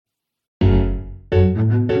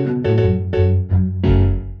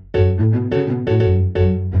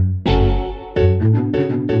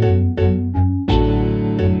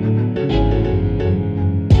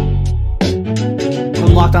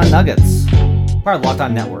part of Locked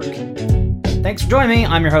On Network. Thanks for joining me.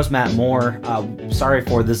 I'm your host, Matt Moore. Sorry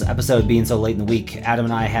for this episode being so late in the week. Adam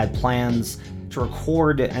and I had plans to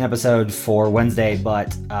record an episode for Wednesday,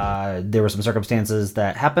 but there were some circumstances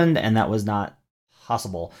that happened, and that was not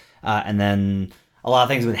possible. And then a lot of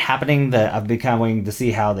things have been happening that I've been kind of waiting to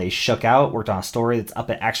see how they shook out. Worked on a story that's up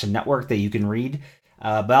at Action Network that you can read.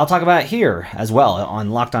 But I'll talk about it here as well on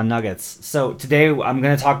Locked On Nuggets. So today I'm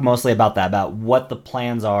going to talk mostly about that, about what the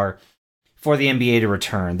plans are for the NBA to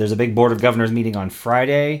return. There's a big Board of Governors meeting on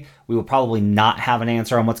Friday. We will probably not have an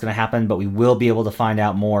answer on what's going to happen, but we will be able to find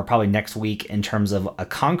out more probably next week in terms of a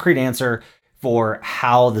concrete answer for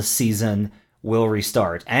how the season will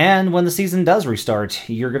restart. And when the season does restart,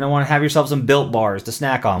 you're going to want to have yourself some Built Bars to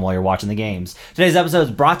snack on while you're watching the games. Today's episode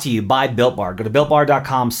is brought to you by Built Bar. Go to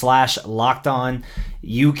BuiltBar.com/lockedon.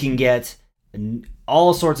 You can get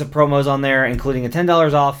all sorts of promos on there, including a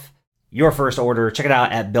 $10 off your first order. Check it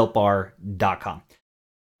out at BuiltBar.com.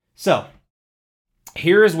 So,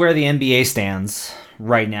 here's where the NBA stands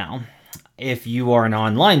right now. If you are an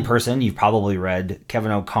online person, you've probably read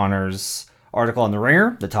Kevin O'Connor's article on The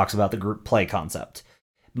Ringer that talks about the group play concept.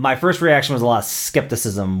 My first reaction was a lot of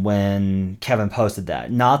skepticism when Kevin posted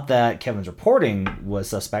that. Not that Kevin's reporting was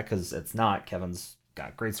suspect, because it's not. Kevin's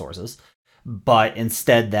got great sources. But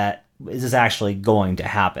instead that, is this actually going to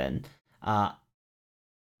happen?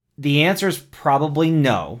 The answer is probably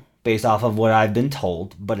no, based off of what I've been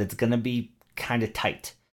told, but it's going to be kind of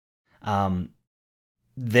tight.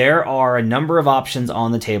 There are a number of options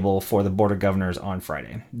on the table for the Board of Governors on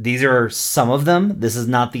Friday. These are some of them. This is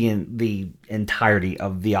not the entirety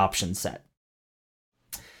of the option set.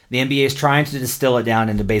 The NBA is trying to distill it down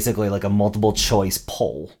into basically like a multiple choice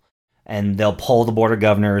poll. And they'll poll the Board of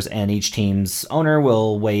Governors, and each team's owner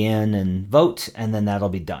will weigh in and vote, and then that'll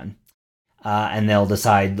be done. And they'll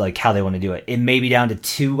decide like how they want to do it. It may be down to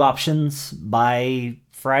 2 options by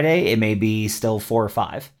Friday. It may be still 4 or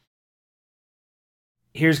 5.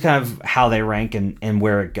 Here's kind of how they rank and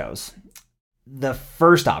where it goes. The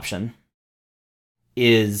first option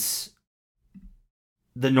is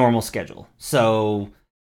the normal schedule. So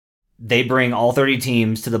they bring all 30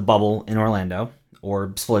 teams to the bubble in Orlando,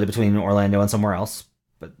 or split it between Orlando and somewhere else.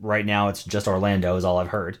 But right now it's just Orlando is all I've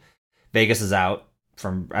heard. Vegas is out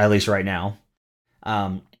from at least right now.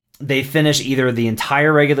 They finish either the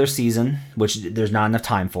entire regular season, which there's not enough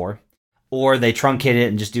time for, or they truncate it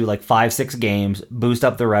and just do like 5-6 games, boost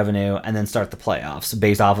up the revenue, and then start the playoffs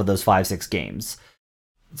based off of those 5-6 games.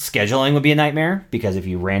 Scheduling would be a nightmare, because if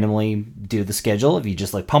you randomly do the schedule, if you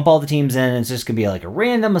just like pump all the teams in, it's just going to be like a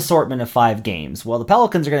random assortment of 5 games. Well, the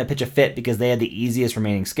Pelicans are going to pitch a fit because they had the easiest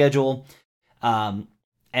remaining schedule.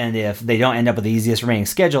 And if they don't end up with the easiest remaining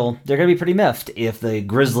schedule, they're going to be pretty miffed. If the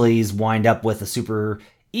Grizzlies wind up with a super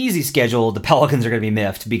easy schedule, the Pelicans are going to be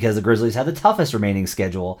miffed because the Grizzlies have the toughest remaining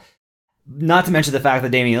schedule. Not to mention the fact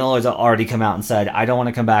that Damian Lillard's already come out and said, I don't want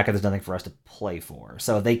to come back and there's nothing for us to play for.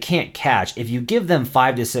 So if they can't catch, if you give them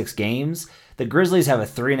 5 to 6 games, the Grizzlies have a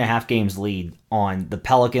 3.5 games lead on the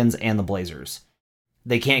Pelicans and the Blazers.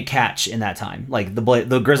 They can't catch in that time. Like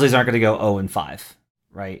the Grizzlies aren't going to go 0-5,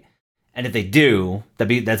 right? And if they do,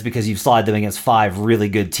 that's because you've slid them against 5 really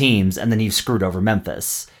good teams, and then you've screwed over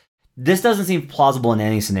Memphis. This doesn't seem plausible in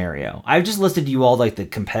any scenario. I've just listed you all like the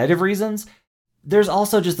competitive reasons. There's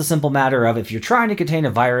also just the simple matter of, if you're trying to contain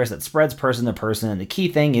a virus that spreads person to person, and the key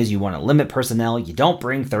thing is you want to limit personnel, you don't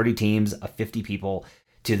bring 30 teams of 50 people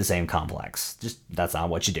to the same complex. That's not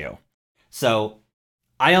what you do. So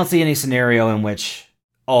I don't see any scenario in which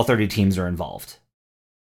all 30 teams are involved.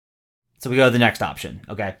 So we go to the next option,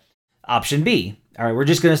 okay? Option B. All right, we're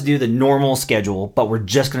just going to do the normal schedule, but we're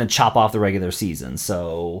just going to chop off the regular season.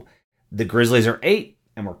 So the Grizzlies are 8,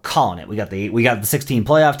 and we're calling it. We got the 16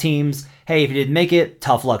 playoff teams. Hey, if you didn't make it,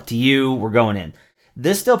 tough luck to you. We're going in.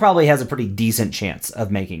 This still probably has a pretty decent chance of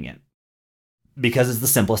making it, because it's the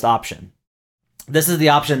simplest option. This is the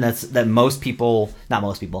option that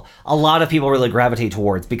a lot of people really gravitate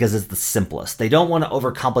towards, because it's the simplest. They don't want to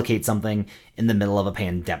overcomplicate something in the middle of a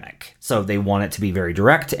pandemic. So they want it to be very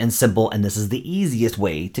direct and simple, and this is the easiest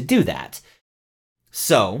way to do that.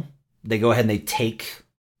 So they go ahead and they take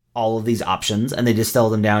all of these options and they distill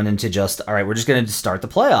them down into just, all right, we're just going to start the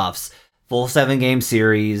playoffs. Full 7-game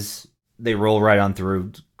series. They roll right on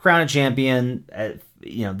through. Crown a champion.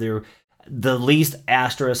 They're the least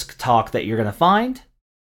asterisk talk that you're going to find,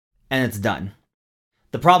 and it's done.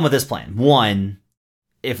 The problem with this plan, one,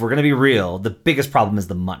 if we're going to be real, the biggest problem is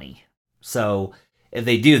the money. So if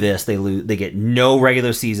they do this, they get no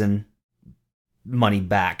regular season money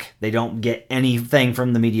back. They don't get anything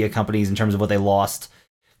from the media companies in terms of what they lost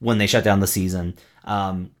when they shut down the season.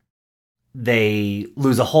 They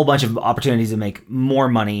lose a whole bunch of opportunities to make more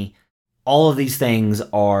money. All of these things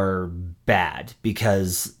are bad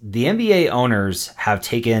because the NBA owners have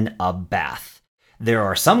taken a bath. There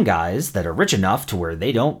are some guys that are rich enough to where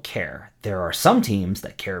they don't care. There are some teams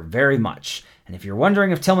that care very much. And if you're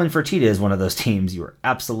wondering if Tillman Fertitta is one of those teams, you are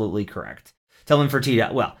absolutely correct. Tillman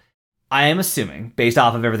Fertitta, well, I am assuming, based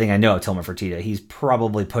off of everything I know of Tillman Fertitta, he's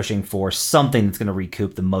probably pushing for something that's going to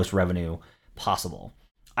recoup the most revenue possible.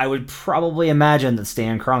 I would probably imagine that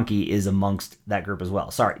Stan Kroenke is amongst that group as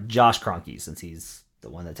well. Sorry, Josh Kroenke, since he's the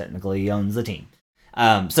one that technically owns the team.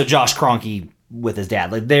 So Josh Kroenke with his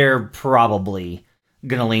dad, like they're probably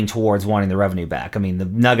going to lean towards wanting the revenue back. I mean, the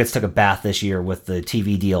Nuggets took a bath this year with the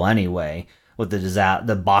TV deal anyway, with the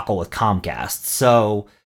debacle with Comcast. So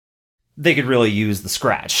they could really use the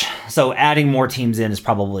scratch. So adding more teams in is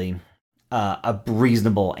probably a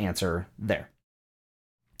reasonable answer there.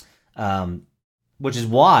 Which is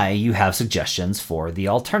why you have suggestions for the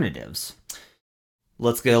alternatives.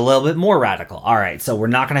 Let's get a little bit more radical. All right, so we're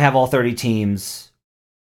not going to have all 30 teams.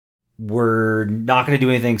 We're not going to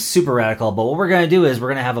do anything super radical, but what we're going to do is we're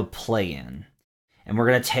going to have a play-in. And we're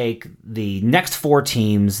going to take the next 4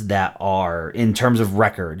 teams that are, in terms of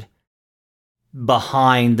record,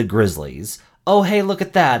 behind the Grizzlies. Oh, hey, look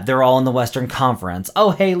at that. They're all in the Western Conference.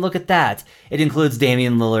 Oh, hey, look at that. It includes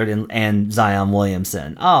Damian Lillard and Zion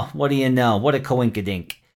Williamson. Oh, what do you know? What a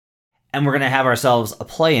coinkadink. And we're going to have ourselves a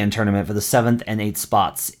play-in tournament for the 7th and 8th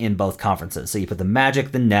spots in both conferences. So you put the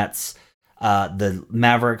Magic, the Nets, the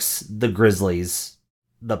Mavericks, the Grizzlies,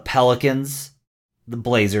 the Pelicans, the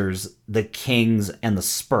Blazers, the Kings, and the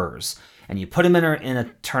Spurs. And you put them in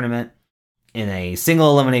a tournament, in a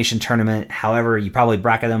single elimination tournament. However, you probably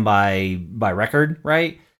bracket them by record,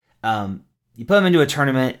 right? You put them into a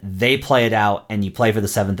tournament, they play it out, and you play for the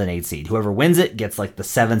 7th and 8th seed. Whoever wins it gets like the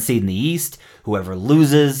 7th seed in the East. Whoever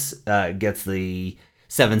loses gets the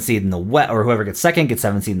 7th seed in the West, or whoever gets second gets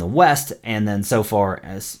 7th seed in the West, and then so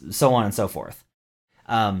on and so forth.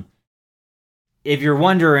 If you're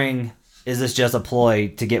wondering, is this just a ploy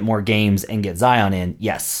to get more games and get Zion in?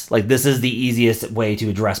 Yes. Like, this is the easiest way to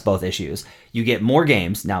address both issues. You get more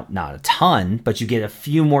games. Now, not a ton, but you get a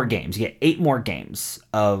few more games. You get 8 more games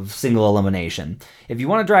of single elimination. If you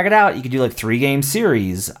want to drag it out, you could do like 3-game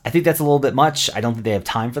series. I think that's a little bit much. I don't think they have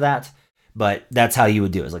time for that, but that's how you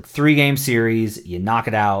would do it. It's like 3-game series. You knock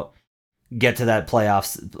it out, get to that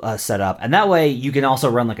playoffs setup. And that way you can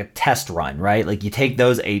also run like a test run, right? Like you take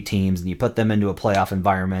those 8 teams and you put them into a playoff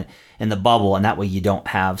environment in the bubble. And that way you don't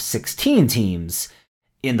have 16 teams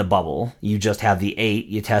in the bubble. You just have the 8,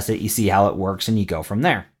 you test it, you see how it works, and you go from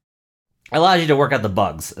there. It allows you to work out the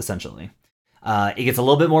bugs, essentially. It gets a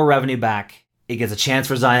little bit more revenue back. It gets a chance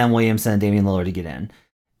for Zion Williamson and Damian Lillard to get in.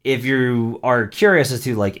 If you are curious as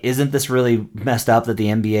to, like, isn't this really messed up that the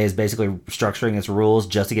NBA is basically structuring its rules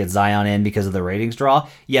just to get Zion in because of the ratings draw?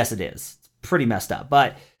 Yes, it is. It's pretty messed up.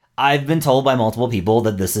 But I've been told by multiple people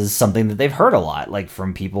that this is something that they've heard a lot, like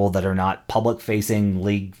from people that are not public-facing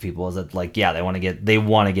league people, is that, like, yeah, they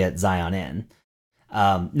want to get Zion in.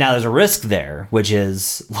 Now, there's a risk there, which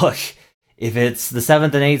is, look, if it's the 7th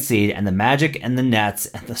and 8th seed and the Magic and the Nets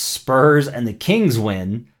and the Spurs and the Kings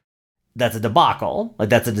win, that's a debacle. Like,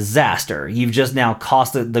 that's a disaster. You've just now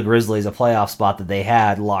cost the Grizzlies a playoff spot that they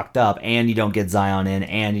had locked up, and you don't get Zion in,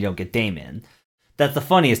 and you don't get Dame in. That's the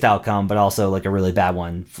funniest outcome, but also like a really bad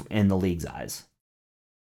one in the league's eyes.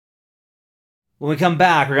 When we come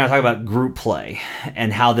back, we're going to talk about group play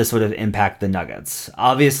and how this would have impacted the Nuggets.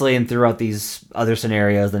 Obviously, and throughout these other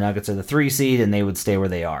scenarios, the Nuggets are the 3 seed, and they would stay where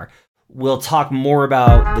they are. We'll talk more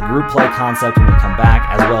about the group play concept when we come back,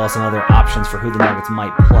 as well as some other options for who the Nuggets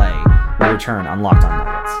might play when we return on Locked On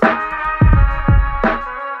Nuggets.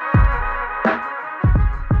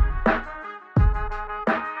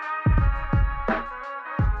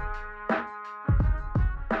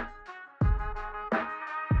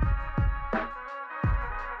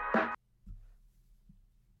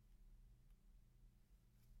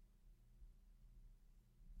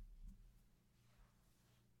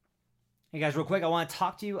 Hey guys, real quick, I want to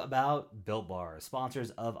talk to you about Built Bar,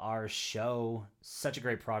 sponsors of our show. Such a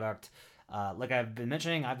great product. Like I've been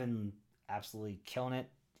mentioning, I've been absolutely killing it,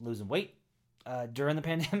 losing weight during the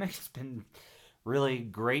pandemic. It's been really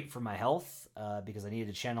great for my health because I needed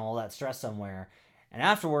to channel all that stress somewhere. And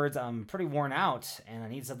afterwards, I'm pretty worn out and I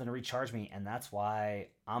need something to recharge me. And that's why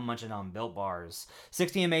I'm munching on Built Bars.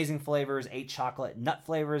 60 amazing flavors, 8 chocolate nut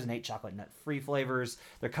flavors, and 8 chocolate nut-free flavors.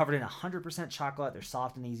 They're covered in 100% chocolate. They're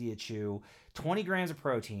soft and easy to chew. 20 grams of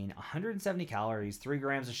protein, 170 calories, 3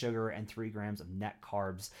 grams of sugar, and 3 grams of net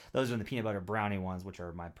carbs. Those are the peanut butter brownie ones, which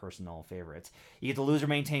are my personal favorites. You get to lose or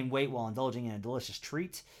maintain weight while indulging in a delicious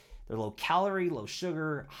treat. They're low calorie, low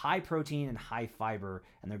sugar, high protein, and high fiber,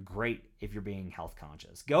 and they're great if you're being health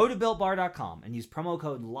conscious. Go to BuiltBar.com and use promo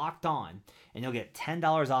code LOCKEDON, and you'll get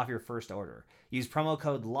 $10 off your first order. Use promo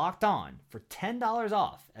code LOCKEDON for $10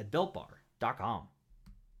 off at BuiltBar.com.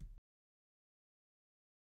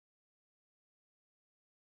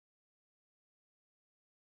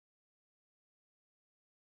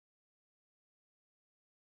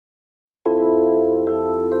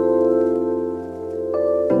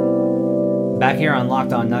 Back here on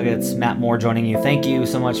Locked On Nuggets, Matt Moore joining you. Thank you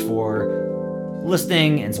so much for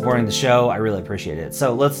listening and supporting the show. I really appreciate it.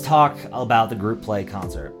 So let's talk about the group play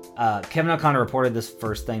concert. Kevin O'Connor reported this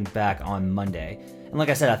first thing back on Monday. And like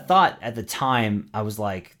I said, I thought at the time, I was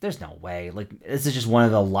like, there's no way. Like, this is just one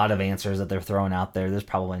of the lot of answers that they're throwing out there. There's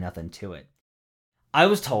probably nothing to it. I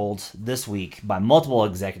was told this week by multiple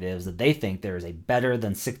executives that they think there is a better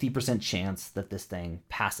than 60% chance that this thing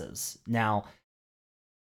passes. Now,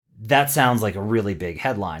 that sounds like a really big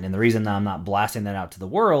headline. And the reason that I'm not blasting that out to the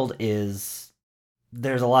world is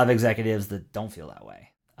there's a lot of executives that don't feel that way.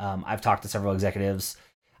 I've talked to several executives.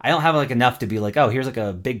 I don't have like enough to be like, oh, here's like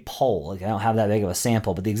a big poll. Like I don't have that big of a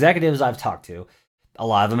sample, but the executives I've talked to, a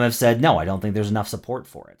lot of them have said, no, I don't think there's enough support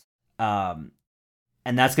for it. And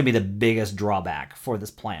that's going to be the biggest drawback for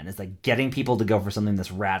this plan is like getting people to go for something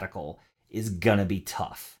this radical is going to be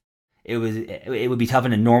tough. It would be tough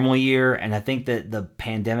in a normal year, and I think that the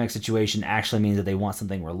pandemic situation actually means that they want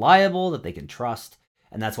something reliable that they can trust,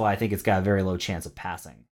 and that's why I think it's got a very low chance of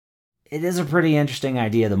passing. It is a pretty interesting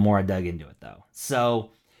idea the more I dug into it, though. So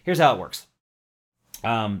here's how it works.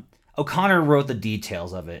 O'Connor wrote the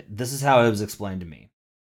details of it. This is how it was explained to me.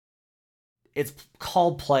 It's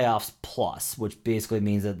called Playoffs Plus, which basically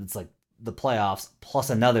means that it's like the playoffs plus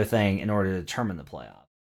another thing in order to determine the playoffs.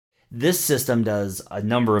 This system does a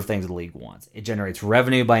number of things the league wants. It generates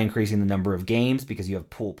revenue by increasing the number of games because you have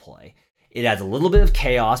pool play. It adds a little bit of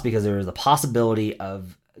chaos because there is a possibility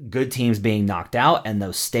of good teams being knocked out, and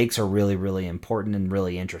those stakes are really, really important and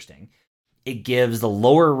really interesting. It gives the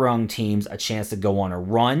lower rung teams a chance to go on a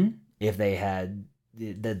run if they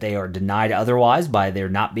are denied otherwise by there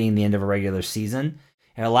not being the end of a regular season.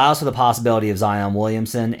 It allows for the possibility of Zion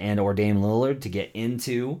Williamson and or Dame Lillard to get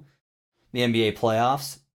into the NBA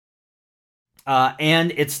playoffs.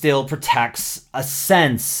 And it still protects a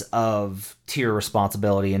sense of tier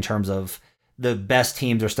responsibility in terms of the best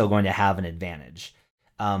teams are still going to have an advantage.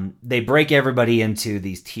 They break everybody into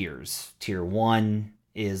these tiers. Tier 1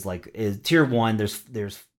 is tier 1.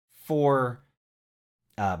 There's 4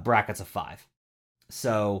 brackets of 5.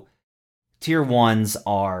 So tier 1s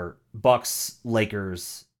are Bucks,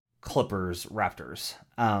 Lakers, Clippers, Raptors.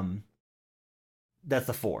 That's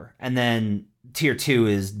the 4. And then tier 2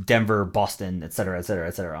 is Denver, Boston, et cetera, on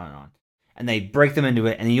and on. And they break them into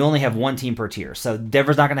it, and you only have one team per tier. So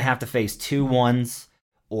Denver's not going to have to face 2 1s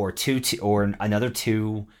or or another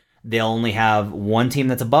 2. They'll only have one team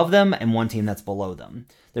that's above them and one team that's below them.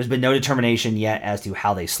 There's been no determination yet as to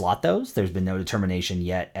how they slot those. There's been no determination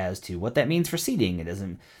yet as to what that means for seeding. There's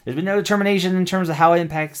been no determination in terms of how it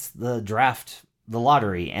impacts the draft, the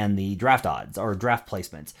lottery, and the draft odds or draft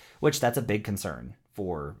placements, which that's a big concern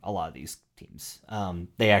for a lot of these teams.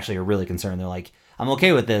 They actually are really concerned. They're like, I'm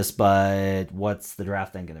okay with this, but what's the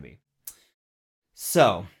draft thing going to be?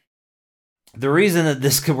 So the reason that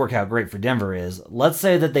this could work out great for Denver is, let's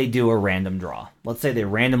say that they do a random draw. Let's say they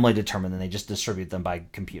randomly determine and they just distribute them by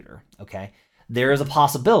computer. Okay. There is a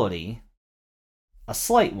possibility, a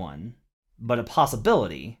slight one, but a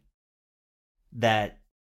possibility that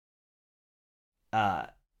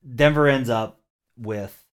Denver ends up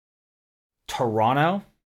with Toronto,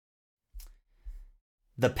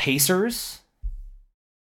 the Pacers,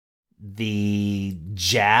 the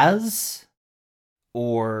Jazz,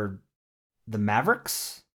 or the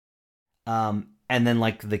Mavericks, and then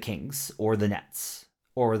like the Kings or the Nets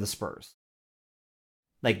or the Spurs.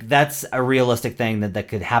 Like that's a realistic thing that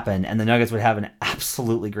could happen, and the Nuggets would have an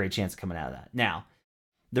absolutely great chance of coming out of that. Now,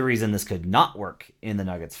 the reason this could not work in the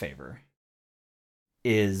Nuggets' favor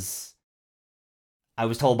is, I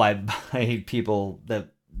was told by people that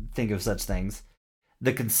think of such things,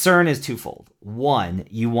 the concern is twofold. One,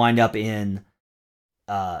 you wind up in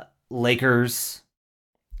Lakers,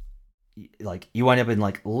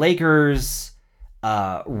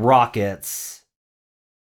 Rockets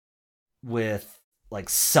with like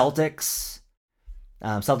Celtics.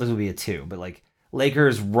 Celtics would be a 2, but like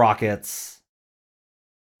Lakers, Rockets,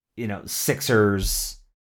 Sixers,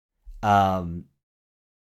 Pelicans,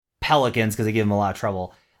 because they give them a lot of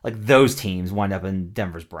trouble. Like those teams wind up in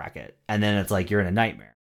Denver's bracket, and then it's like you're in a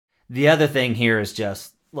nightmare. The other thing here is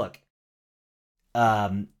just, look,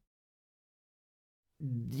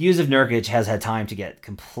 Jusuf Nurkic has had time to get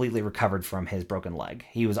completely recovered from his broken leg.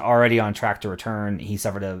 He was already on track to return. He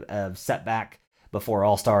suffered a setback before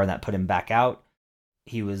All-Star, and that put him back out.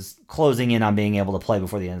 He was closing in on being able to play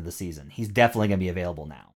before the end of the season. He's definitely going to be available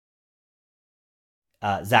now.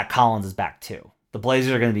 Zach Collins is back too. The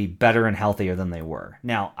Blazers are going to be better and healthier than they were.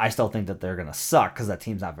 Now, I still think that they're going to suck because that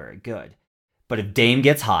team's not very good. But if Dame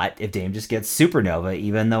gets hot, if Dame just gets supernova,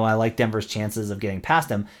 even though I like Denver's chances of getting past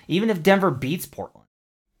him, even if Denver beats Portland,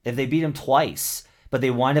 if they beat him twice, but they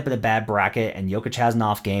wind up in a bad bracket and Jokic has an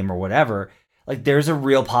off game or whatever, like there's a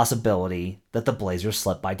real possibility that the Blazers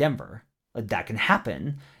slip by Denver. Like that can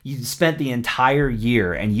happen. You spent the entire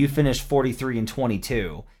year and you finished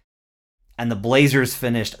 43-22, and the Blazers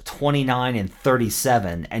finished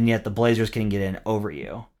 29-37, and yet the Blazers can get in over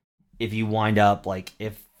you. If you wind up like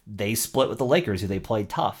if they split with the Lakers, who they played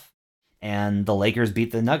tough, and the Lakers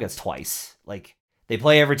beat the Nuggets twice. Like they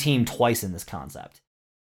play every team twice in this concept.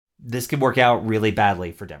 This could work out really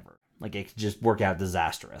badly for Denver. Like it could just work out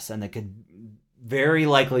disastrous, and it could very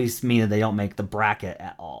likely mean that they don't make the bracket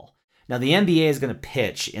at all. Now the NBA is going to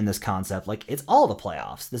pitch in this concept like it's all the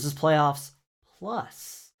playoffs. This is playoffs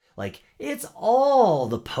plus. Like it's all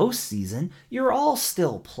the postseason. You're all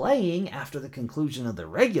still playing after the conclusion of the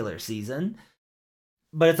regular season,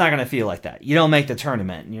 but it's not going to feel like that. You don't make the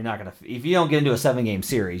tournament, and you're not going to. If you don't get into a 7-game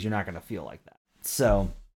series, you're not going to feel like that.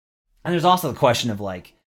 So, and there's also the question of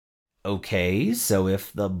like, okay, so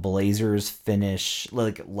if the Blazers finish,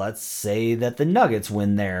 like, let's say that the Nuggets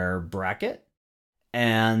win their bracket,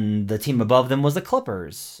 and the team above them was the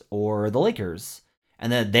Clippers or the Lakers,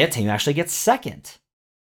 and then that team actually gets second.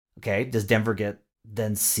 Okay, does Denver get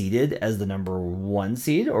then seeded as the number 1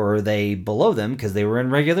 seed, or are they below them because they were in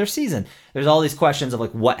regular season? There's all these questions of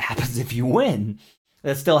like what happens if you win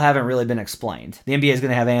that still haven't really been explained. The NBA is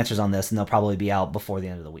going to have answers on this, and they'll probably be out before the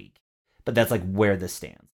end of the week. But that's like where this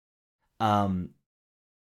stands.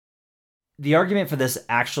 The argument for this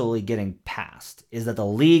actually getting passed is that the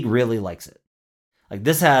league really likes it. Like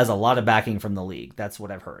this has a lot of backing from the league. That's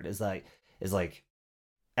what I've heard. Is like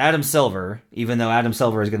Adam Silver, even though Adam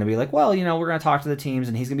Silver is going to be like, well, you know, we're going to talk to the teams,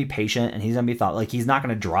 and he's going to be patient, and he's going to be thought, like he's not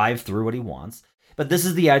going to drive through what he wants. But this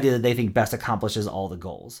is the idea that they think best accomplishes all the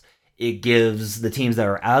goals. It gives the teams that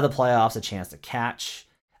are out of the playoffs a chance to catch.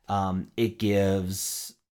 It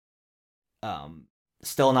gives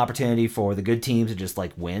still an opportunity for the good teams to just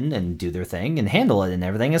like win and do their thing and handle it, and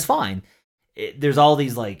everything is fine. There's all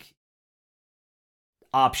these like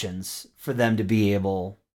options for them to be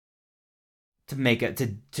able to make it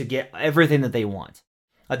to get everything that they want.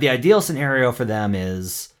 The ideal scenario for them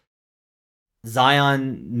is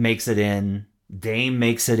Zion makes it in, Dame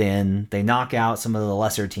makes it in, they knock out some of the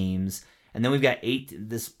lesser teams, and then we've got 8.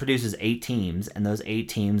 This produces 8 teams, and those 8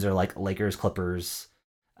 teams are like Lakers, Clippers,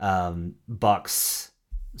 Bucks,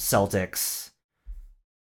 Celtics,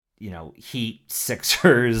 you know, Heat,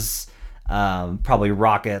 Sixers, probably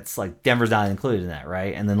Rockets. Like Denver's not included in that,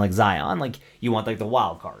 right? And then like Zion, like you want like the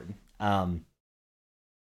wild card.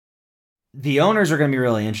 The owners are going to be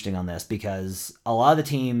really interesting on this because a lot of the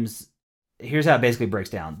teams, here's how it basically breaks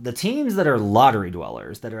down. The teams that are lottery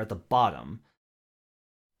dwellers, that are at the bottom,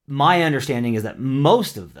 my understanding is that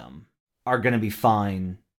most of them are going to be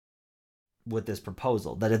fine with this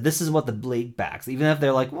proposal. That if this is what the league backs, even if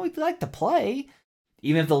they're like, well, we'd like to play,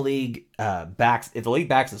 even if the league backs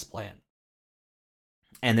this plan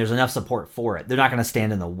and there's enough support for it, they're not going to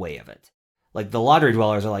stand in the way of it. Like the lottery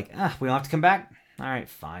dwellers are like, we don't have to come back? All right,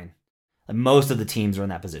 fine. Like most of the teams are in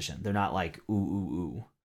that position. They're not like, ooh.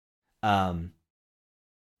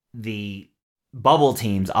 The bubble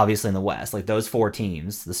teams, obviously in the West, like those 4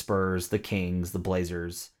 teams, the Spurs, the Kings, the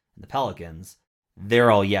Blazers, and the Pelicans,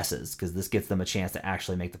 they're all yeses because this gets them a chance to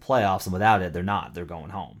actually make the playoffs, and without it, they're not. They're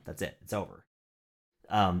going home. That's it. It's over.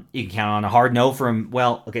 You can count on a hard no from,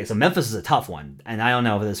 well, okay, so Memphis is a tough one, and I don't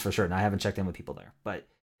know this for sure, and I haven't checked in with people there, but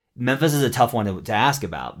Memphis is a tough one to ask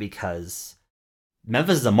about because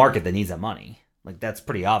Memphis is a market that needs that money. Like that's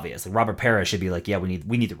pretty obvious. Like Robert Parrish should be like, yeah, we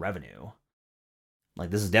need the revenue. Like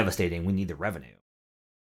this is devastating. We need the revenue.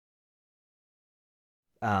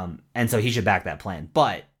 And so he should back that plan.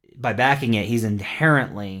 But by backing it, he's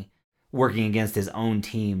inherently working against his own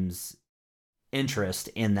team's interest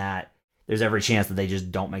in that there's every chance that they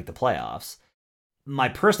just don't make the playoffs. My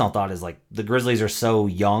personal thought is like the Grizzlies are so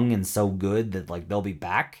young and so good that like they'll be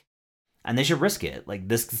back. And they should risk it. Like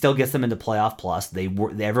this still gets them into playoff plus.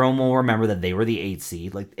 Everyone will remember that they were the 8th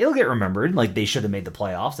seed. Like it'll get remembered. Like they should have made the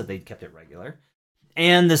playoffs if they'd kept it regular.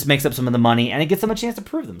 And this makes up some of the money, and it gets them a chance to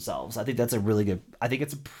prove themselves. I think that's I think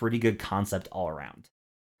it's a pretty good concept all around.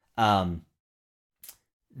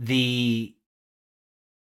 The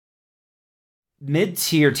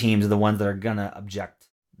mid-tier teams are the ones that are gonna object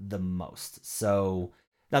the most. So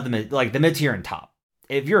not the mid-tier and top.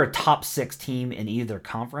 If you're a top 6 team in either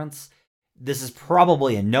conference, this is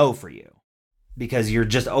probably a no for you because you're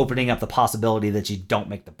just opening up the possibility that you don't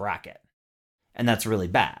make the bracket, and that's really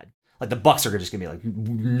bad. Like the Bucks are just gonna be like,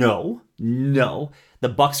 no. The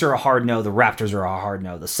Bucks are a hard no. The Raptors are a hard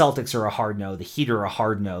no. The Celtics are a hard no. The Heat are a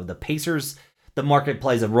hard no. The Pacers, the market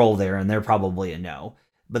plays a role there, and they're probably a no.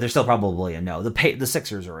 But they're still probably a no. The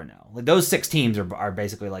Sixers are a no. Like those 6 teams are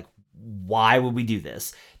basically like, why would we do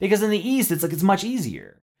this? Because in the East, it's much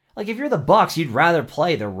easier. Like if you're the Bucks, you'd rather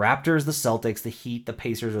play the Raptors, the Celtics, the Heat, the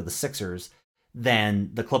Pacers, or the Sixers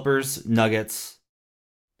than the Clippers, Nuggets,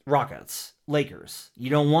 Rockets, Lakers. You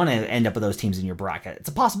don't want to end up with those teams in your bracket. It's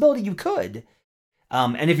a possibility you could.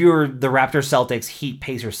 And if you were the Raptors, Celtics, Heat,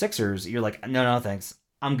 Pacers, Sixers, you're like, no, thanks.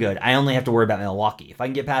 I'm good. I only have to worry about Milwaukee. If I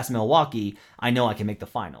can get past Milwaukee, I know I can make the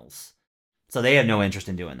finals. So they have no interest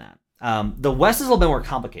in doing that. The West is a little bit more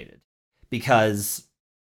complicated because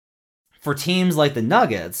for teams like the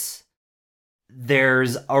Nuggets,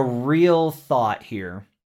 there's a real thought here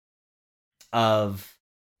of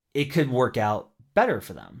it could work out better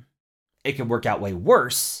for them. It could work out way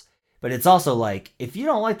worse, but it's also like, if you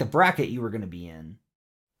don't like the bracket you were going to be in,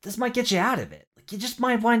 this might get you out of it. Like you just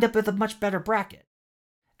might wind up with a much better bracket.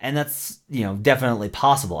 And that's, definitely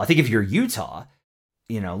possible. I think if you're Utah,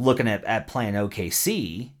 looking at playing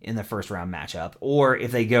OKC in the first round matchup, or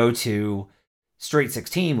if they go to straight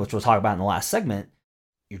 16, which we'll talk about in the last segment,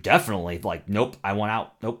 you're definitely like, nope, I want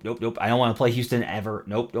out. Nope. I don't want to play Houston ever.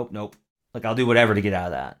 Nope. Like I'll do whatever to get out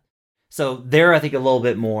of that. So they're, I think, a little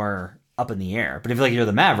bit more up in the air. But if you're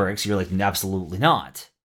the Mavericks, you're like, absolutely not.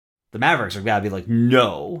 The Mavericks have got to be like,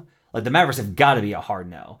 no. Like the Mavericks have got to be a hard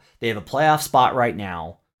no. They have a playoff spot right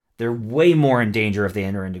now. They're way more in danger if they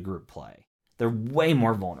enter into group play. They're way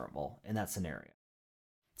more vulnerable in that scenario.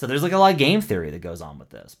 So there's like a lot of game theory that goes on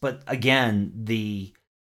with this. But again, the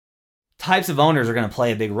types of owners are going to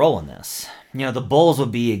play a big role in this. The Bulls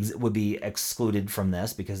would be excluded from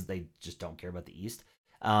this because they just don't care about the East.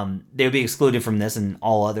 They would be excluded from this and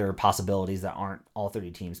all other possibilities that aren't all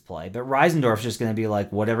 30 teams play. But Reisendorf's just going to be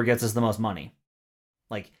like, whatever gets us the most money.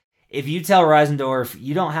 Like, if you tell Reisendorf,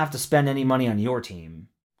 you don't have to spend any money on your team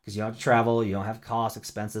because you don't have to travel, you don't have costs,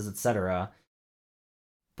 expenses, etc.,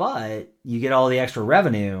 but you get all the extra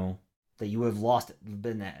revenue that you would have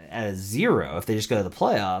been at a zero if they just go to the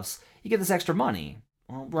playoffs, you get this extra money.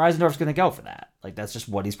 Well, Reisendorf's going to go for that. Like, that's just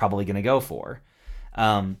what he's probably going to go for.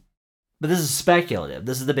 But this is speculative.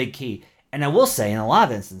 This is the big key. And I will say, in a lot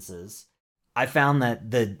of instances, I found that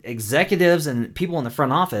the executives and people in the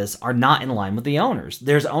front office are not in line with the owners.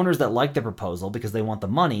 There's owners that like the proposal because they want the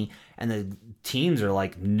money, and the teams are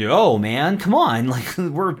like, no, man, come on. Like,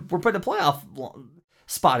 we're putting a playoff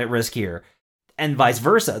spot at risk here. And vice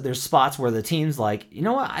versa. There's spots where the team's like, you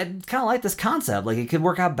know what, I kind of like this concept. Like, it could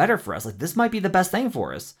work out better for us. Like, this might be the best thing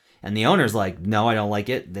for us. And the owner's like, no, I don't like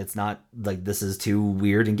it. It's not, like, this is too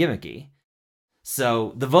weird and gimmicky.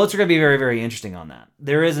 So the votes are going to be very, very interesting on that.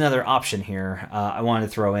 There is another option here I wanted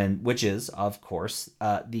to throw in, which is, of course,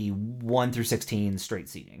 the 1 through 16 straight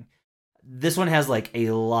seeding. This one has like a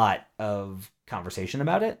lot of conversation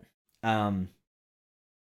about it. And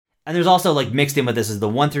there's also like mixed in with this is the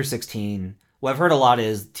 1 through 16. What I've heard a lot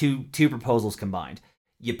is two proposals combined.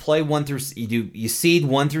 You play you seed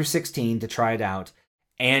 1 through 16 to try it out,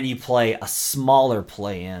 and you play a smaller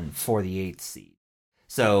play-in for the 8th seed.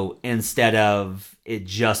 So instead of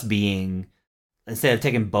taking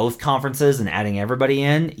both conferences and adding everybody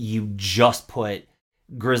in, you just put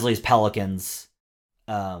Grizzlies, Pelicans,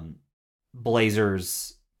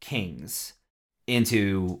 Blazers, Kings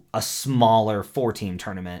into a smaller 4-team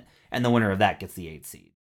tournament, and the winner of that gets the 8th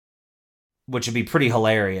seed. Which would be pretty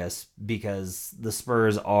hilarious because the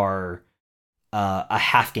Spurs are a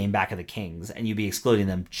half game back of the Kings, and you'd be excluding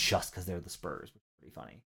them just because they're the Spurs, which is pretty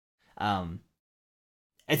funny.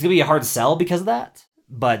 It's going to be hard to sell because of that,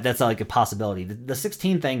 but that's like a possibility. The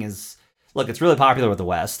 16 thing is, look, it's really popular with the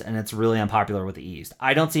West, and it's really unpopular with the East.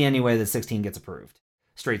 I don't see any way that 16 gets approved.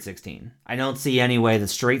 Straight 16. I don't see any way that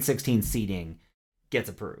straight 16 seeding gets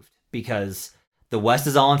approved because the West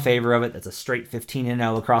is all in favor of it. That's a straight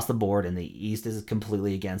 15-0 across the board, and the East is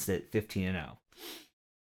completely against it, 15-0.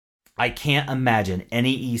 I can't imagine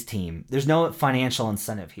any East team. There's no financial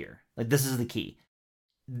incentive here. Like, this is the key.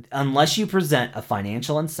 Unless you present a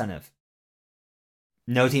financial incentive,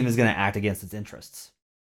 no team is going to act against its interests.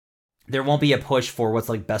 There won't be a push for what's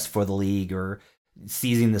like best for the league or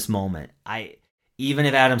seizing this moment. Even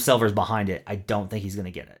if Adam Silver's behind it, I don't think he's going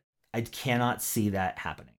to get it. I cannot see that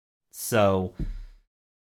happening. So,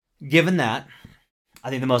 given that, I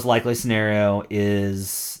think the most likely scenario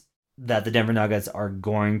is that the Denver Nuggets are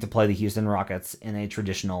going to play the Houston Rockets in a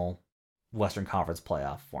traditional Western Conference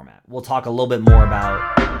playoff format. We'll talk a little bit more about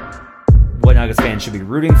what Nuggets fans should be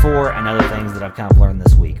rooting for and other things that I've kind of learned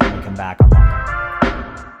this week when we come back on Locked On.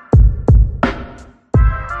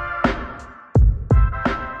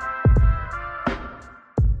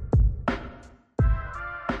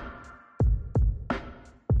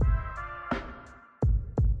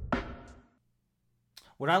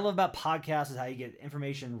 What I love about podcasts is how you get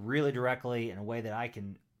information really directly in a way that I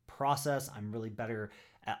can process. I'm really better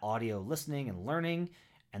at audio listening and learning,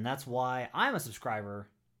 and that's why I'm a subscriber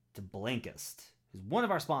to Blinkist, who's one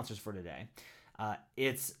of our sponsors for today.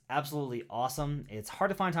 It's absolutely awesome. It's hard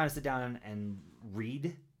to find time to sit down and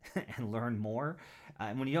read and learn more.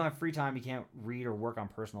 And when you don't have free time, you can't read or work on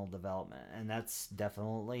personal development, and that's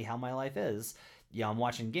definitely how my life is. Yeah, I'm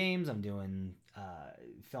watching games. I'm doing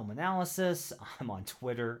film analysis. I'm on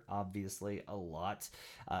Twitter, obviously, a lot.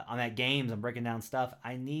 I'm at games. I'm breaking down stuff.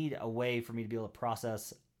 I need a way for me to be able to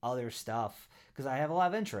process other stuff because I have a lot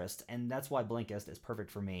of interest, and that's why Blinkist is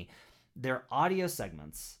perfect for me. They're audio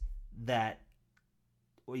segments that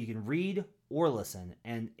you can read or listen,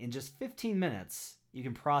 and in just 15 minutes, you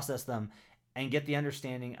can process them and get the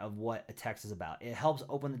understanding of what a text is about. It helps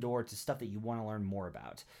open the door to stuff that you want to learn more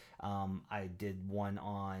about. I did one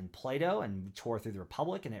on Plato and tore through the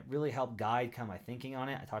Republic, and it really helped guide kind of my thinking on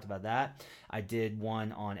it. I talked about that. I did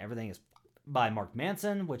one on Everything is by Mark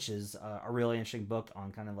Manson, which is a really interesting book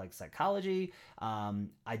on kind of like psychology.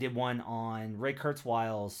 I did one on Ray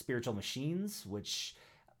Kurzweil's Spiritual Machines, which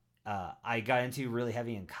I got into really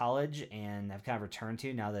heavy in college and have kind of returned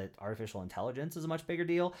to now that artificial intelligence is a much bigger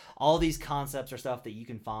deal. All these concepts are stuff that you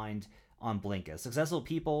can find on Blinkist. Successful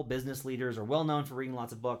people, business leaders are well known for reading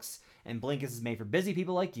lots of books, and Blinkist is made for busy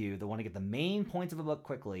people like you that want to get the main points of a book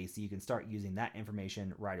quickly so you can start using that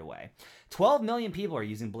information right away. 12 million people are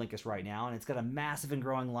using Blinkist right now, and it's got a massive and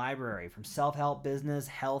growing library from self-help, business,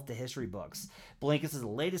 health, to history books. Blinkist is the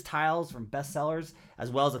latest titles from bestsellers,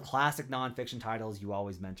 as well as the classic nonfiction titles you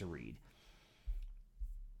always meant to read.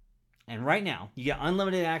 And right now, you get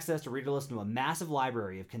unlimited access to read or listen to a massive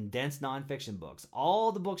library of condensed nonfiction books,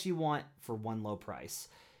 all the books you want for one low price.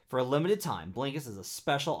 For a limited time, Blinkist is a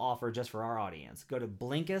special offer just for our audience. Go to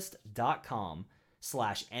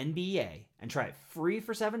Blinkist.com/NBA and try it free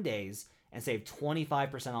for 7 days and save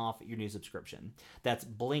 25% off your new subscription. That's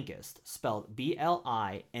Blinkist, spelled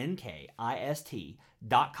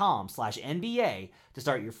BLINKIST.com/NBA to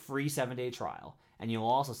start your free 7-day trial. And you'll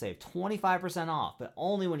also save 25% off, but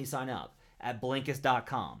only when you sign up at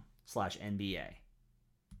Blinkist.com/NBA.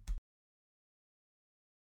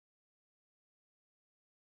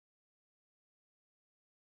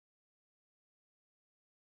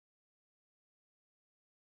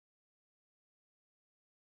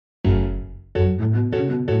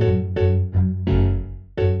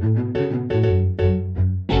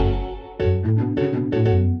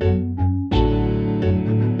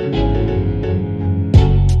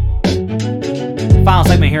 Final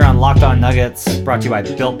segment here on Locked On Nuggets, brought to you by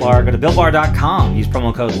Built Bar. Go to BuiltBar.com. Use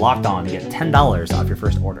promo code Locked On to get $10 off your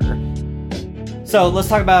first order. So let's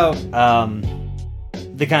talk about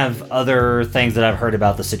the kind of other things that I've heard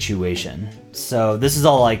about the situation. So this is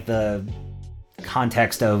all like the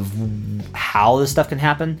context of how this stuff can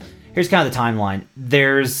happen. Here's kind of the timeline.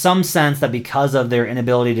 There's some sense that because of their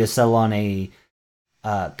inability to settle on a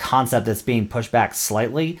concept that's being pushed back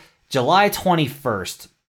slightly, July 21st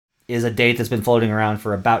is a date that's been floating around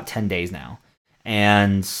for about 10 days now.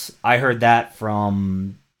 And I heard that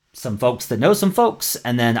from some folks that know some folks,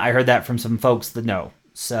 and then I heard that from some folks that know.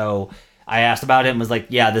 So I asked about it and was like,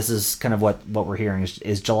 yeah, this is kind of what we're hearing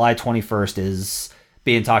is July 21st is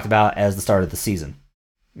being talked about as the start of the season.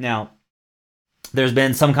 Now, there's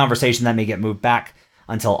been some conversation that may get moved back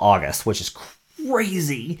until August, which is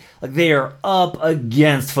crazy. Like, they are up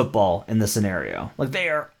against football in this scenario. Like, they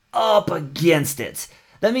are up against it.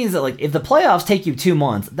 That means that, like, if the playoffs take you 2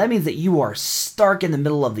 months, that means that you are stark in the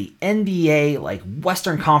middle of the NBA, like,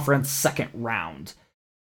 Western Conference second round.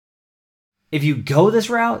 If you go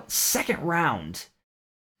this route, second round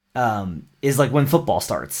is like when football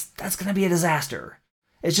starts. That's going to be a disaster.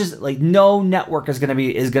 It's just like no network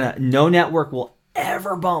no network will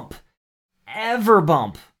ever bump an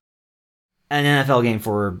NFL game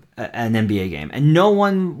for an NBA game. And no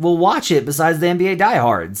one will watch it besides the NBA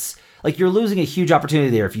diehards. Like, you're losing a huge opportunity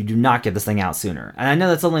there if you do not get this thing out sooner. And I know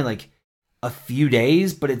that's only like a few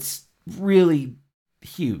days, but it's really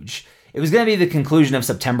huge. It was going to be the conclusion of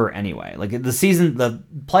September anyway. Like, the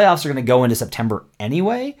playoffs are going to go into September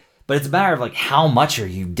anyway, but it's a matter of like how much are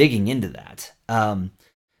you digging into that.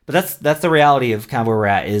 But But that's the reality of kind of where we're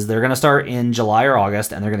at. Is they're going to start in July or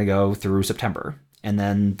August, and they're going to go through September, and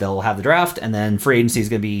then they'll have the draft, and then free agency is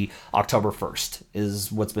going to be October 1st,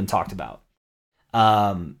 is what's been talked about.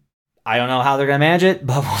 I don't know how they're going to manage it,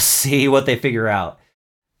 but we'll see what they figure out.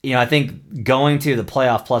 I think going to the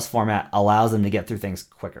playoff plus format allows them to get through things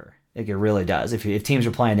quicker. Like, it really does. If teams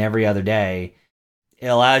are playing every other day, it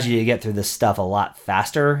allows you to get through this stuff a lot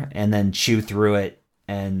faster and then chew through it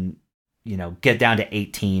and, get down to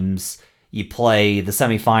 8 teams. You play the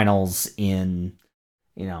semifinals in,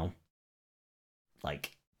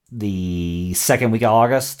 like the second week of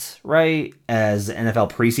August, right? As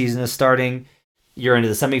NFL preseason is starting. You're into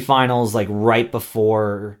the semifinals like right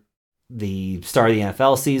before the start of the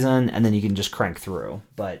NFL season, and then you can just crank through.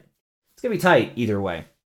 But it's going to be tight either way.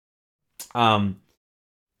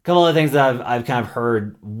 Couple other things that I've kind of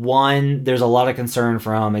heard. One, there's a lot of concern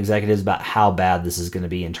from executives about how bad this is going to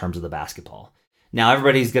be in terms of the basketball. Now,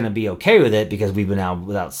 everybody's going to be okay with it because we've been out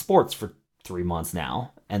without sports for 3 months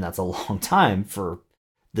now, and that's a long time for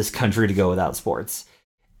this country to go without sports.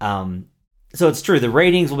 So it's true, the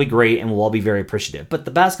ratings will be great and we'll all be very appreciative, but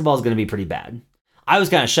the basketball is going to be pretty bad. I was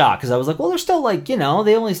kind of shocked because I was like, well, they're still like, they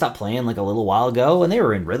only stopped playing like a little while ago and they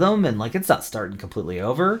were in rhythm and like it's not starting completely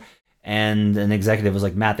over. And an executive was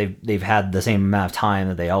like, Matt, they've had the same amount of time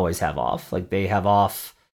that they always have off. Like, they have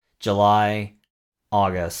off July,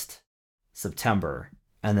 August, September,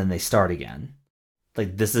 and then they start again.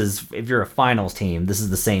 Like, this is, if you're a finals team, this is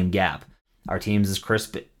the same gap. Our team's is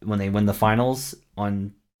crisp when they win the finals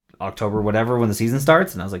on October, whatever, when the season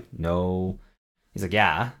starts. And I was like, no. He's like,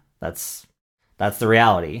 yeah, that's the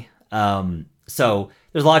reality. So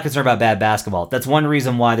there's a lot of concern about bad basketball. That's one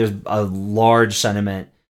reason why there's a large sentiment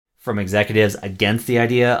from executives against the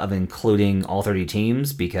idea of including all 30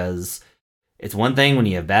 teams, because it's one thing when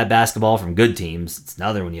you have bad basketball from good teams. It's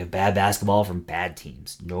another when you have bad basketball from bad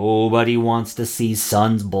teams. Nobody wants to see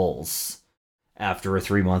Suns Bulls after a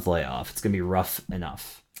 3-month layoff. It's going to be rough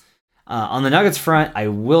enough. On the Nuggets front, I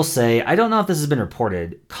will say, I don't know if this has been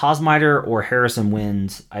reported. Kosmider or Harrison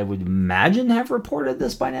Wind, I would imagine, have reported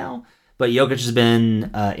this by now. But Jokic has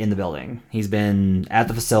been in the building. He's been at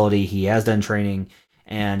the facility. He has done training.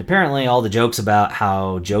 And apparently all the jokes about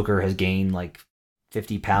how Joker has gained like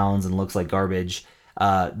 50 pounds and looks like garbage,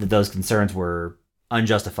 that those concerns were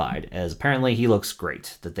unjustified, as apparently he looks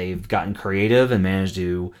great, that they've gotten creative and managed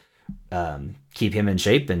to keep him in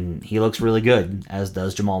shape, and he looks really good, as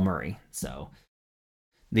does Jamal Murray. So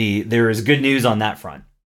there is good news on that front.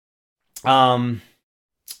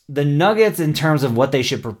 The Nuggets, in terms of what they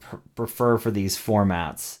should prefer for these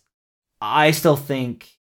formats, I still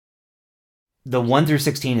think the 1 through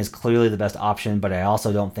 16 is clearly the best option, but I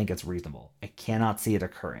also don't think it's reasonable. I cannot see it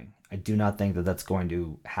occurring. I do not think that that's going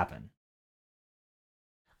to happen.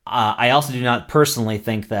 I also do not personally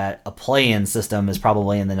think that a play-in system is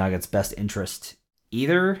probably in the Nuggets' best interest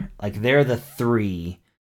either. Like, they're the 3.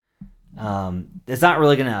 It's not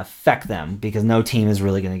really going to affect them because no team is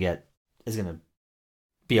really going to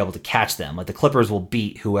be able to catch them. Like, the Clippers will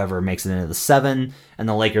beat whoever makes it into the 7, and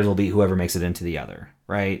the Lakers will beat whoever makes it into the other,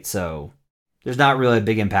 right? So there's not really a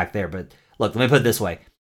big impact there. But look, let me put it this way.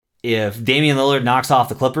 If Damian Lillard knocks off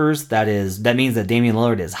the Clippers, that means that Damian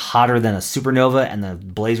Lillard is hotter than a supernova and the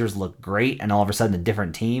Blazers look great and all of a sudden a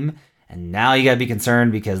different team. And now you got to be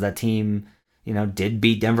concerned because that team, did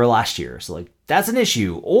beat Denver last year. So, like, that's an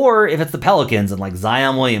issue. Or if it's the Pelicans and, like,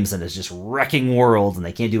 Zion Williamson is just wrecking worlds and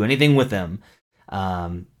they can't do anything with him,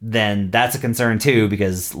 then that's a concern too,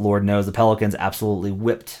 because Lord knows the Pelicans absolutely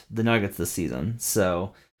whipped the Nuggets this season.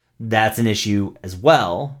 So that's an issue as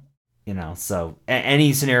well. So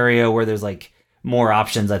any scenario where there's like more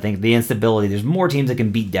options, I think the instability, there's more teams that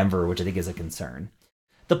can beat Denver, which I think is a concern.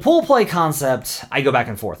 The pool play concept, I go back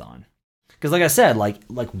and forth on. Because like I said, like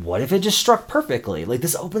what if it just struck perfectly? Like,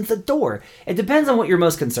 this opens the door. It depends on what you're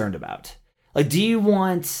most concerned about. Like, do you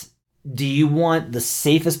want the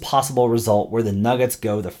safest possible result where the Nuggets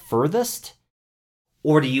go the furthest?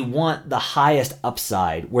 Or do you want the highest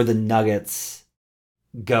upside where the Nuggets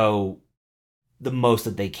go the most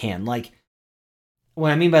that they can? Like,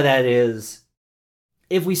 what I mean by that is,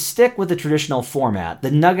 if we stick with the traditional format, the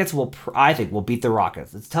Nuggets I think will beat the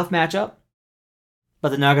Rockets. It's a tough matchup, but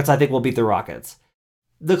the Nuggets, I think, will beat the Rockets.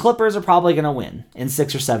 The Clippers are probably going to win in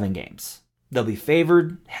 6 or 7 games. They'll be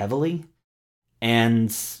favored heavily, and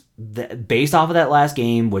based off of that last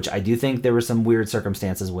game, which I do think there were some weird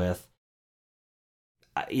circumstances with,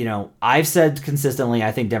 I've said consistently,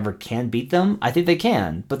 I think Denver can beat them. I think they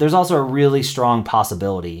can, but there's also a really strong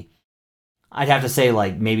possibility. I'd have to say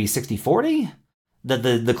like maybe 60-40 that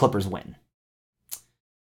the Clippers win.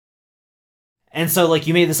 And so, like,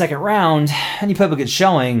 you made the second round, and you put up a good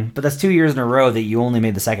showing, but that's 2 years in a row that you only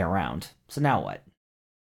made the second round. So now what?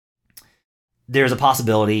 There's a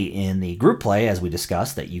possibility in the group play, as we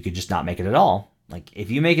discussed, that you could just not make it at all. Like, if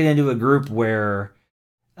you make it into a group where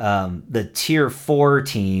the Tier 4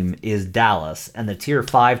 team is Dallas, and the Tier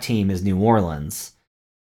 5 team is New Orleans,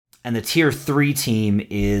 and the Tier 3 team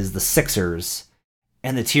is the Sixers,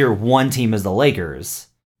 and the Tier 1 team is the Lakers,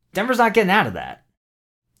 Denver's not getting out of that.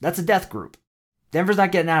 That's a death group. Denver's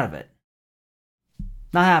not getting out of it.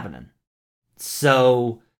 Not happening.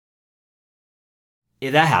 So,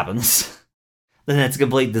 if that happens, then it's a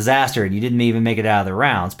complete disaster and you didn't even make it out of the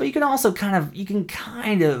rounds. But you can also kind of,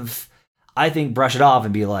 I think, brush it off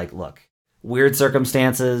and be like, look, weird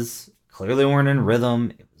circumstances, clearly weren't in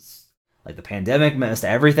rhythm. It was like the pandemic messed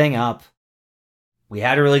everything up. We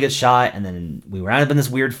had a really good shot, and then we wound up in this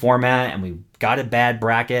weird format, and we got a bad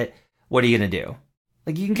bracket. What are you going to do?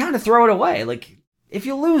 Like, you can kind of throw it away. Like, if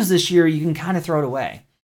you lose this year, you can kind of throw it away.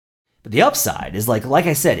 But the upside is, like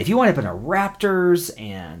I said, if you wind up in a Raptors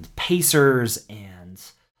and Pacers and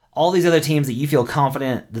all these other teams that you feel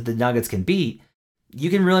confident that the Nuggets can beat, you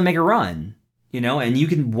can really make a run, and you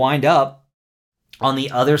can wind up on the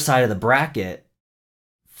other side of the bracket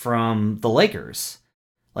from the Lakers.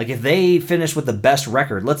 Like, if they finish with the best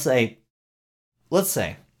record, let's say,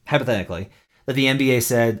 hypothetically, that the NBA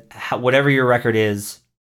said, whatever your record is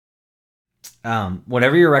in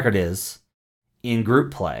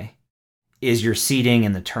group play is your seeding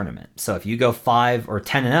in the tournament. So if you go 5 or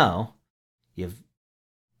 10-0,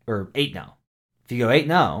 or 8-0. If you go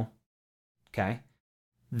 8-0, okay,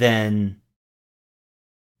 then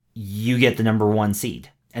you get the number 1 seed.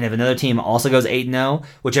 And if another team also goes 8-0,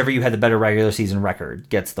 whichever you had the better regular season record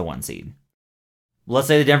gets the 1 seed. Let's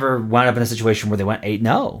say the Denver wound up in a situation where they went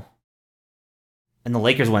 8-0. And the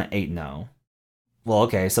Lakers went 8-0. Well,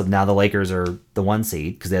 okay, so now the Lakers are the 1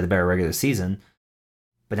 seed because they had the better regular season.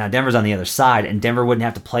 But now Denver's on the other side, and Denver wouldn't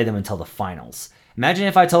have to play them until the finals. Imagine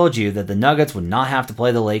if I told you that the Nuggets would not have to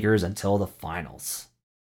play the Lakers until the finals.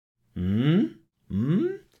 So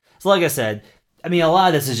like I said, I mean, a lot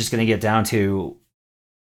of this is just going to get down to,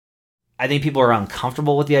 I think people are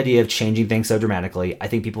uncomfortable with the idea of changing things so dramatically. I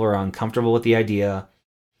think people are uncomfortable with the idea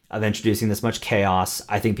of introducing this much chaos.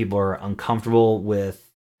 I think people are uncomfortable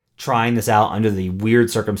with trying this out under the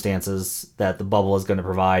weird circumstances that the bubble is going to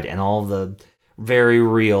provide and all the very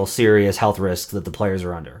real, serious health risks that the players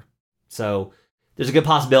are under. So there's a good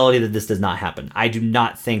possibility that this does not happen. I do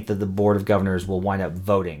not think that the Board of Governors will wind up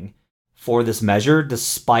voting for this measure,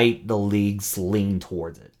 despite the league's lean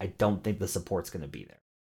towards it. I don't think the support's going to be there.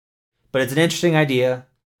 But it's an interesting idea,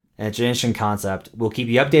 and it's an interesting concept. We'll keep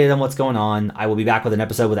you updated on what's going on. I will be back with an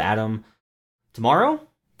episode with Adam tomorrow.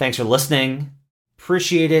 Thanks for listening.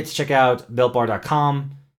 Appreciate it. Check out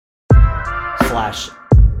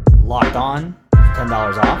BuiltBar.com/lockedon for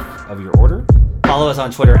 $10 off of your order. Follow us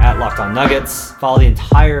on Twitter at Locked On Nuggets. Follow the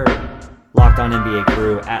entire Locked On NBA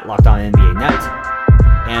crew at Locked On NBA Net.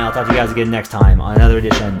 And I'll talk to you guys again next time on another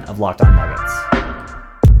edition of Locked On Nuggets.